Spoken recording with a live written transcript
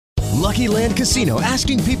Lucky Land Casino,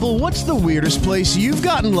 asking people, what's the weirdest place you've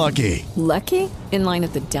gotten lucky? Lucky? In line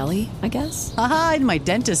at the deli, I guess? Aha, in my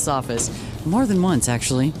dentist's office. More than once,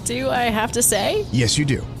 actually. Do I have to say? Yes, you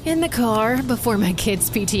do. In the car before my kids'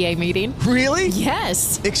 PTA meeting. Really?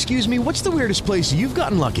 Yes. Excuse me, what's the weirdest place you've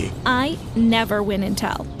gotten lucky? I never win and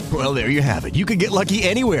tell. Well, there you have it. You can get lucky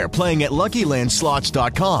anywhere, playing at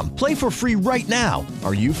LuckyLandSlots.com. Play for free right now.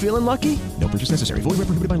 Are you feeling lucky? No purchase necessary. Void where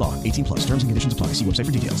prohibited by law. 18 plus. Terms and conditions apply. See website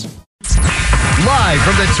for details. Live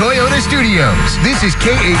from the Toyota Studios, this is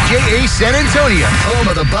KHJA San Antonio, home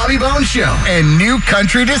of the Bobby Bones Show and New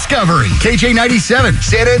Country Discovery. KJ97,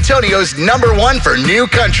 San Antonio's #1 for New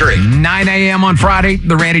Country. 9 a.m. on Friday,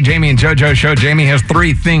 the Randy, Jamie, and JoJo Show. Jamie has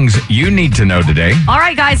 3 things you need to know today. All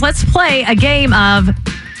right, guys, let's play a game of,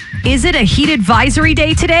 is it a heat advisory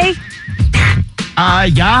day today?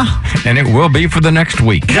 Yeah. And it will be for the next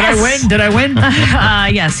week. Did I win?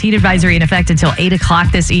 Yes, heat advisory in effect until 8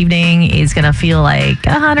 o'clock this evening. Is going to feel like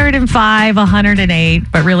 105, 108.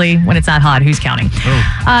 But really, when it's not hot, who's counting?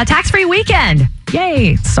 Tax-free weekend.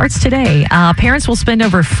 Yay. Starts today. Parents will spend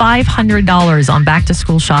over $500 on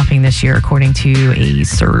back-to-school shopping this year, according to a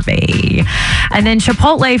survey. And then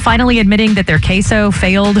Chipotle finally admitting that their queso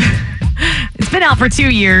failed. It's been out for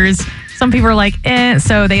 2 years. Some people are like,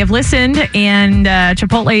 So they have listened, and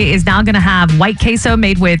Chipotle is now going to have white queso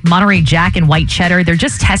made with Monterey Jack and white cheddar. They're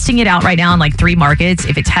just testing it out right now in like 3 markets.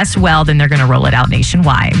 If it tests well, then they're going to roll it out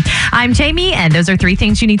nationwide. I'm Jamie, and those are 3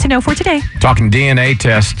 things you need to know for today. Talking DNA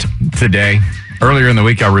test today. Earlier in the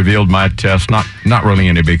week, I revealed my test. Not really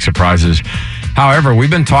any big surprises. However,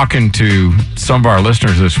 we've been talking to some of our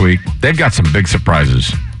listeners this week. They've got some big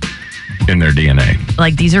surprises in their DNA.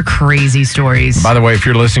 Like, these are crazy stories. By the way, if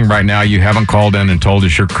you're listening right now, you haven't called in and told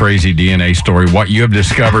us your crazy DNA story, what you have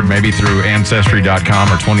discovered maybe through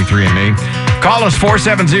Ancestry.com or 23andMe. Call us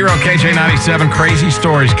 470-KJ97. Crazy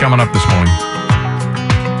stories coming up this morning.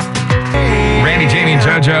 Randy, Jamie, and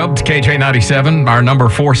JoJo, it's KJ97. Our number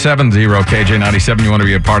 470-KJ97. You want to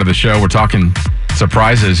be a part of the show. We're talking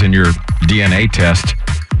surprises in your DNA test.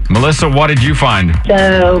 Melissa, what did you find?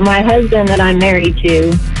 So my husband that I'm married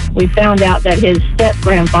to, we found out that his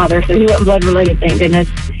step-grandfather, so he wasn't blood-related, thank goodness,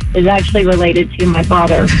 is actually related to my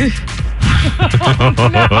father.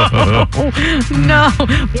 No.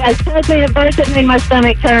 Yes, trust me, at first it made my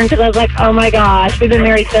stomach turn because I was like, oh my gosh, we've been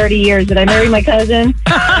married 30 years. Did I marry my cousin?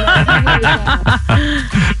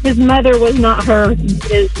 His mother was not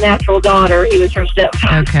his natural daughter. He was her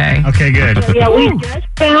stepfather. Okay, good. So, yeah, we just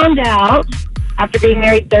found out, after being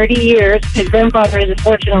married 30 years, his grandfather isn't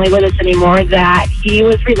fortunately with us anymore, that he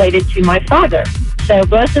was related to my father. So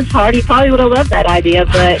bless his heart, he probably would have loved that idea.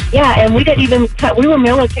 But yeah, and we didn't even we were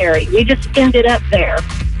military. We just ended up there.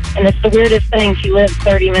 And it's the weirdest thing. She lives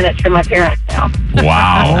 30 minutes from my parents now.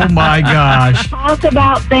 Wow. Oh, my gosh. Talk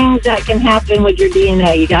about things that can happen with your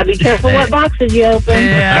DNA. You got to be careful what boxes you open.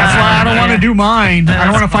 Yeah. That's why I don't want to do mine. I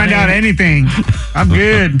don't want to find out anything. I'm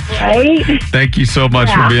good. Right? Thank you so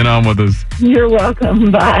much for being on with us. You're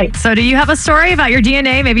welcome. Bye. So do you have a story about your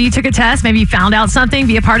DNA? Maybe you took a test. Maybe you found out something.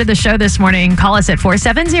 Be a part of the show this morning. Call us at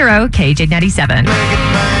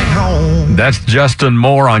 470-KJ97. That's Justin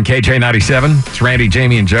Moore on KJ97. It's Randy,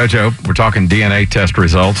 Jamie, and JoJo. We're talking DNA test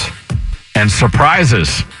results and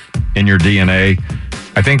surprises in your DNA.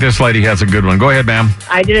 I think this lady has a good one. Go ahead, ma'am.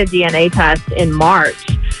 I did a DNA test in March,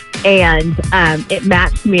 and it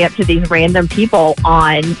matched me up to these random people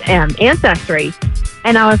on Ancestry.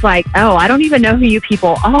 And I was like, oh, I don't even know who you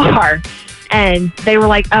people are. And they were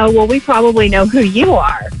like, oh, well, we probably know who you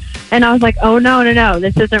are. And I was like, oh, no,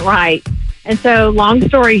 this isn't right. And so long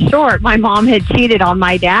story short, my mom had cheated on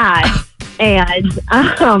my dad. And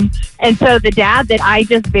so the dad that I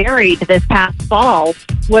just buried this past fall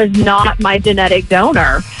was not my genetic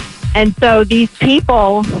donor. And so these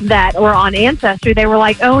people that were on Ancestry, they were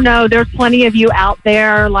like, oh, no, there's plenty of you out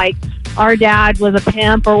there. Like, our dad was a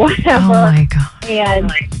pimp or whatever. Oh, my God.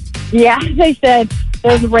 And, yeah, they said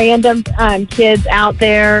there's random kids out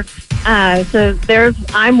there. So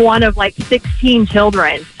I'm one of like 16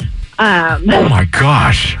 children. Oh, my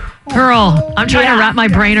gosh. Girl, I'm trying to wrap my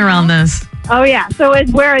brain around this. Oh, yeah. So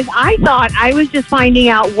whereas I thought I was just finding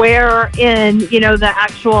out where in, the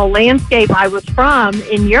actual landscape I was from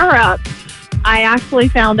in Europe, I actually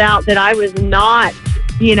found out that I was not,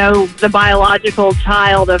 the biological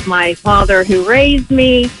child of my father who raised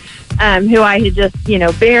me, who I had just,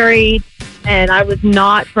 buried. And I was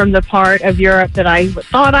not from the part of Europe that I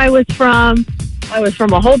thought I was from. I was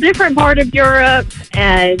from a whole different part of Europe,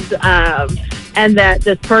 and that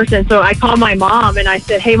this person, so I called my mom and I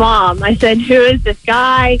said, hey, Mom, I said, who is this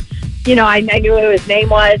guy? I knew what his name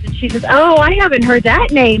was. And she says, oh, I haven't heard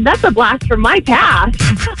that name. That's a blast from my past.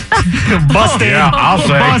 Busted. Yeah, I'll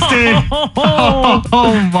say. Busted.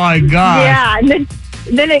 Oh, my God. Yeah, and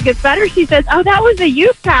then it gets better. She says, oh, that was a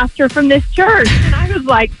youth pastor from this church. And I was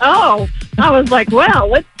like, well,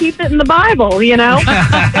 let's keep it in the Bible,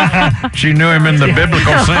 She knew him in the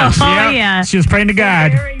biblical sense. Oh, yeah. She was praying to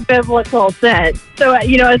God. Very biblical sense. So,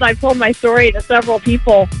 as I told my story to several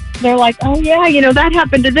people, they're like, oh, yeah, that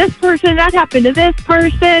happened to this person, that happened to this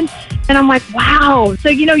person. And I'm like, wow. So,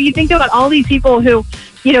 you think about all these people who,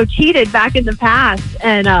 cheated back in the past.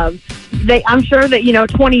 And I'm sure that,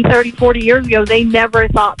 20, 30, 40 years ago, they never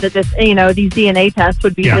thought that this, these DNA tests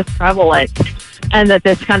would be this prevalent and that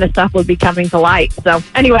this kind of stuff would be coming to light. So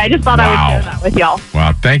anyway, I just thought I would share that with y'all.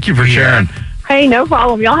 Wow. Thank you for sharing. Hey, no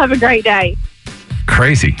problem. Y'all have a great day.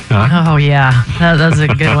 Crazy, huh? Oh, yeah. That's a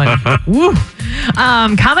good one. Woo.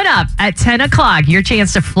 Coming up at 10 o'clock, your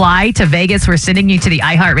chance to fly to Vegas. We're sending you to the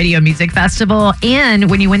iHeartRadio Music Festival. And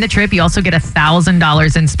when you win the trip, you also get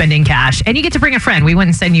 $1,000 in spending cash. And you get to bring a friend. We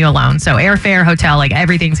wouldn't send you alone. So airfare, hotel,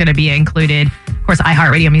 everything's going to be included. Of course,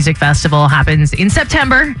 iHeartRadio Music Festival happens in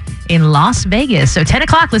September in Las Vegas. So 10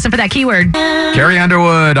 o'clock, listen for that keyword. Carrie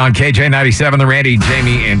Underwood on KJ97, the Randy,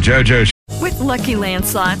 Jamie, and JoJo. With Lucky Land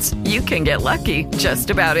Slots, you can get lucky just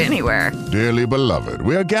about anywhere. Dearly beloved,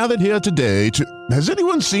 we are gathered here today to... Has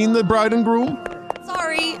anyone seen the bride and groom?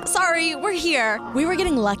 Sorry, we're here. We were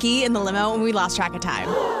getting lucky in the limo and we lost track of time.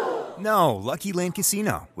 No, Lucky Land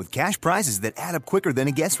Casino, with cash prizes that add up quicker than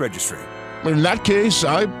a guest registry. In that case,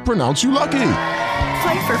 I pronounce you lucky.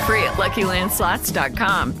 Play for free at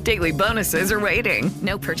LuckyLandSlots.com. Daily bonuses are waiting.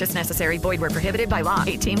 No purchase necessary. Void where prohibited by law.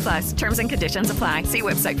 18+. Terms and conditions apply. See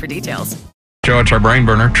website for details. Joe, it's our brain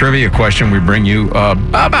burner trivia question. We bring you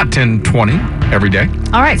about 10-20 every day.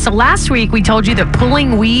 All right. So last week we told you that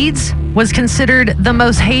pulling weeds was considered the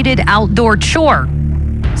most hated outdoor chore.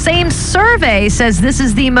 Same survey says this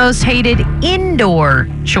is the most hated indoor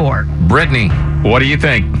chore. Brittany, what do you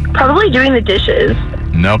think? Probably doing the dishes.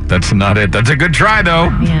 Nope, that's not it. That's a good try, though.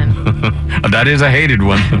 Man. That is a hated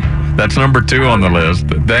one. That's number 2 on the list.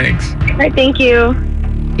 Thanks. All right, thank you.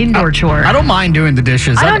 Indoor chore. I don't mind doing the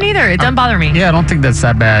dishes. I don't either. It doesn't bother me. Yeah, I don't think that's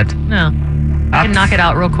that bad. No. I can knock it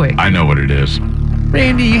out real quick. I know what it is.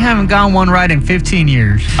 Randy, you haven't gone one right in 15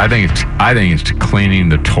 years. I think it's cleaning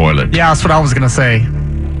the toilet. Yeah, that's what I was going to say.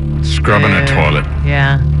 Scrubbing a toilet.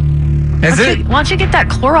 Yeah. Why don't you get that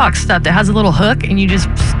Clorox stuff that has a little hook and you just...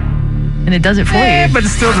 And it does it for you. But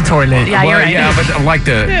it's still the toilet. Yeah, you're right. Yeah, but like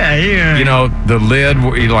the, the lid,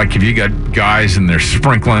 like if you got guys and they're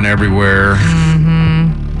sprinkling everywhere.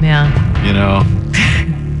 Mm-hmm. Yeah.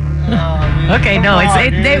 Okay, no,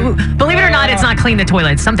 believe it or not, it's not clean the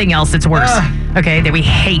toilet. It's something else that's worse. Okay, that we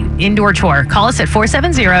hate. Indoor chore. Call us at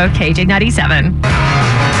 470-KJ97.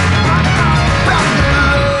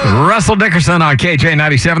 Russell Dickerson on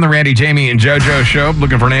KJ97, the Randy, Jamie, and JoJo show.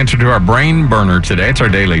 Looking for an answer to our brain burner today. It's our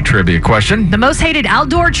daily trivia question. The most hated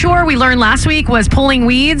outdoor chore we learned last week was pulling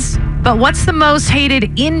weeds. But what's the most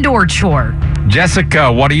hated indoor chore?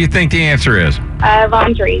 Jessica, what do you think the answer is?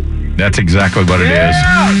 Laundry. That's exactly what it is.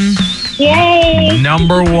 Yay!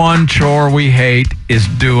 Number 1 chore we hate is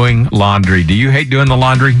doing laundry. Do you hate doing the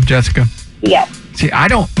laundry, Jessica? Yes. See, I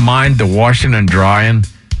don't mind the washing and drying.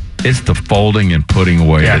 It's the folding and putting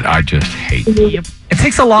away that I just hate. Yep. It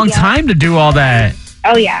takes a long time to do all that.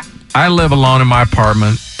 Oh, yeah. I live alone in my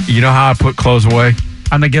apartment. You know how I put clothes away?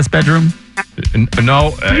 On the guest bedroom?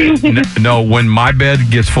 No, when my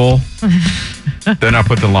bed gets full, then I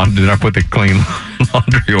put the clean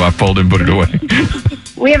laundry. I fold and put it away.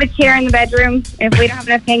 We have a chair in the bedroom. If we don't have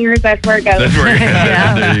enough hangers, that's where it goes. That's where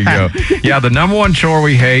there you go. Yeah, the number 1 chore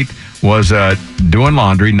we hate was doing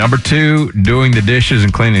laundry. Number 2, doing the dishes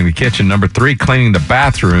and cleaning the kitchen. Number 3, cleaning the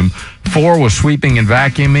bathroom. 4 was sweeping and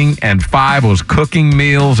vacuuming. And 5 was cooking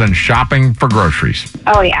meals and shopping for groceries.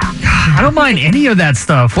 Oh, yeah. I don't mind any of that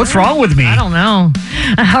stuff. What's wrong with me? I don't know.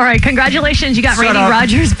 All right, congratulations. You got Randy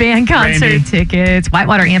Rogers Band concert tickets.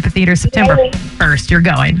 Whitewater Amphitheater, September 1st. You're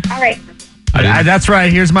going. All right. That's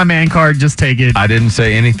right. Here's my man card. Just take it. I didn't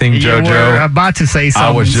say anything, JoJo. You were about to say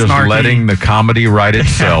something. I was just letting the comedy write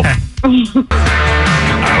itself.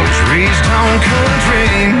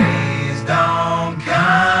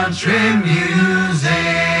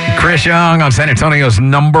 Chris Young on San Antonio's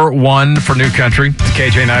number 1 for new country. It's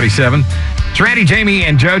KJ97. It's Randy, Jamie,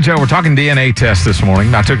 and JoJo. We're talking DNA test this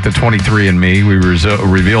morning. I took the 23andMe. We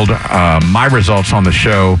revealed my results on the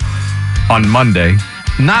show on Monday.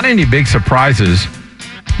 Not any big surprises.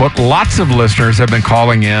 But lots of listeners have been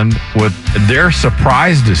calling in with their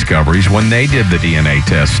surprise discoveries when they did the DNA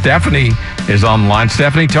test. Stephanie is online.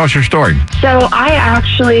 Stephanie, tell us your story. So I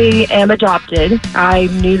actually am adopted. I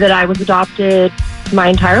knew that I was adopted my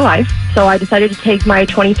entire life. So I decided to take my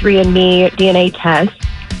 23andMe DNA test.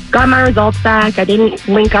 Got my results back. I didn't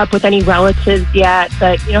link up with any relatives yet,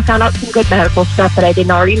 but, found out some good medical stuff that I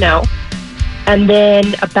didn't already know. And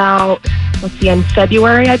then about, in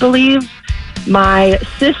February, I believe, my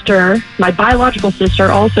sister, my biological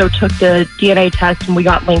sister, also took the DNA test and we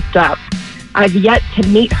got linked up. I've yet to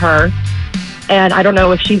meet her, and I don't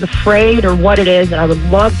know if she's afraid or what it is, and I would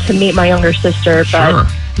love to meet my younger sister, but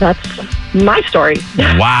that's my story.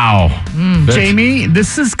 Wow. Jamie,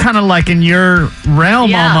 this is kind of like in your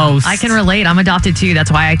realm almost. I can relate. I'm adopted too.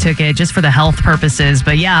 That's why I took it, just for the health purposes.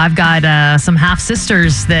 But yeah, I've got some half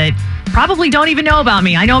sisters that probably don't even know about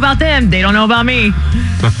me. I know about them. They don't know about me.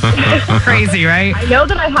 Crazy, right? I know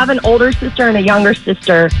that I have an older sister and a younger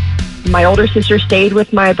sister. My older sister stayed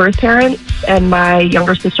with my birth parents, and my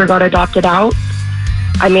younger sister got adopted out.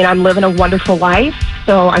 I mean, I'm living a wonderful life,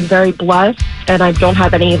 so I'm very blessed, and I don't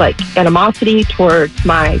have any, animosity towards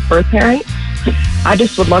my birth parents. I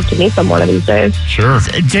just would love to meet them one of these days. Sure.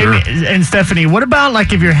 Jamie and Stephanie, what about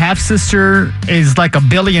if your half sister is a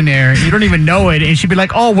billionaire, you don't even know it, and she'd be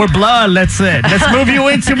like, "Oh, we're blood. Let's move you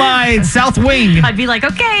into my South Wing." I'd be like,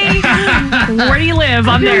 "Okay, where do you live?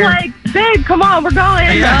 I'm there." Like, babe, come on, we're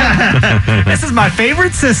going. This is my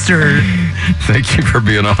favorite sister. Thank you for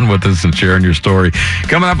being on with us and sharing your story.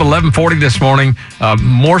 Coming up 11:40 this morning,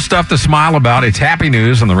 more stuff to smile about. It's happy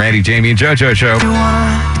news on the Randy, Jamie, and JoJo show.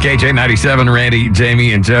 KJ 97, Randy,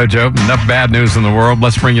 Jamie, and JoJo. Enough bad news in the world.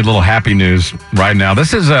 Let's bring you a little happy news right now.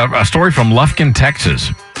 This is a story from Lufkin,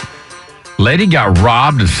 Texas. Lady got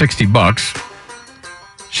robbed of $60.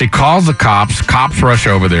 She calls the cops. Cops rush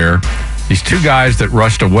over there. These two guys that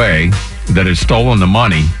rushed away that had stolen the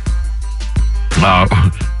money,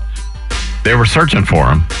 they were searching for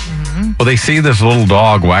him. Mm-hmm. Well, they see this little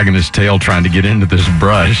dog wagging his tail trying to get into this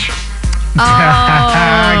brush.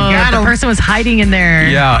 Oh, the person was hiding in there.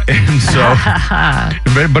 Yeah, and so,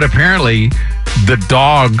 but apparently the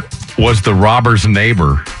dog was the robber's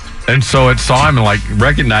neighbor. And so it saw him and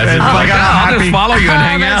recognized him. I'll just follow you and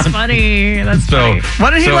hang out. That's funny. That's funny.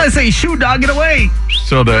 Why did he say, "Shoot, dog, get away"?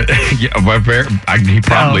 So he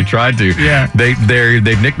probably tried to. Yeah.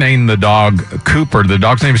 They've nicknamed the dog Cooper. The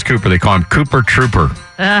dog's name is Cooper. They call him Cooper Trooper.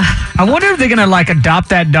 I wonder if they're gonna adopt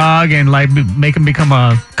that dog and make him become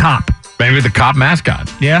a cop. Maybe the cop mascot.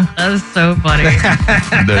 Yeah. That was so funny.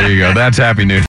 There you go. That's happy news.